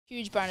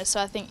Huge bonus. So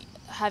I think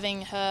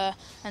having her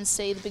and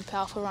C, the big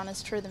powerful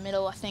runners through the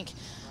middle, I think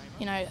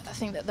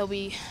that they'll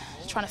be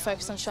trying to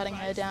focus on shutting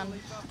her down.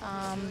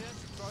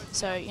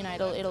 So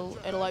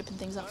it'll open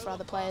things up for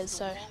other players.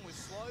 So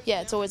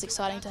yeah, it's always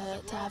exciting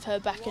to have her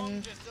back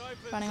and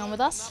running on with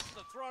us.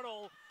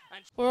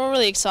 We're all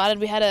really excited.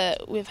 We've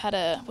had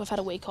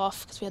a week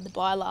off because we had the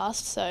bye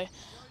last. So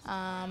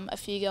a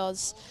few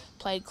girls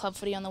played club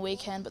footy on the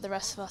weekend, but the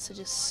rest of us are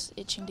just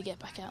itching to get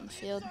back out in the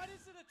field.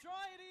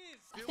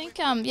 I think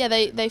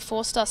they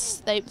forced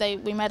us.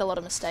 We made a lot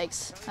of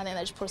mistakes. I think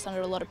they just put us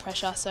under a lot of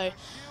pressure. So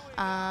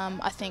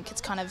I think it's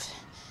kind of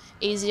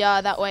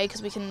easier that way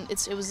because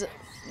it was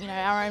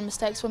our own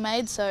mistakes were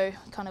made. So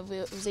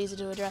it was easy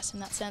to address in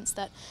that sense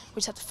that we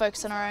just have to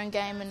focus on our own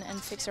game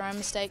and fix our own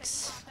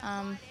mistakes.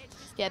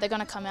 Yeah, they're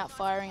going to come out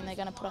firing and they're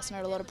going to put us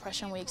under a lot of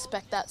pressure, and we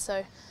expect that.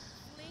 So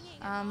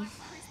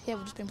yeah,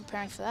 we've just been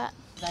preparing for that.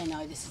 They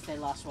know this is their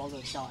last roll of the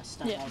dice,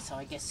 don't Yeah. they? So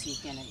I guess you're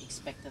going to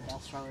expect that they'll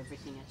throw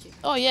everything at you.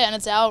 Oh yeah, and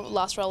it's our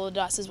last roll of the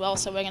dice as well,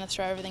 so we're going to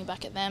throw everything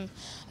back at them.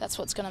 That's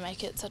what's going to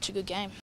make it such a good game.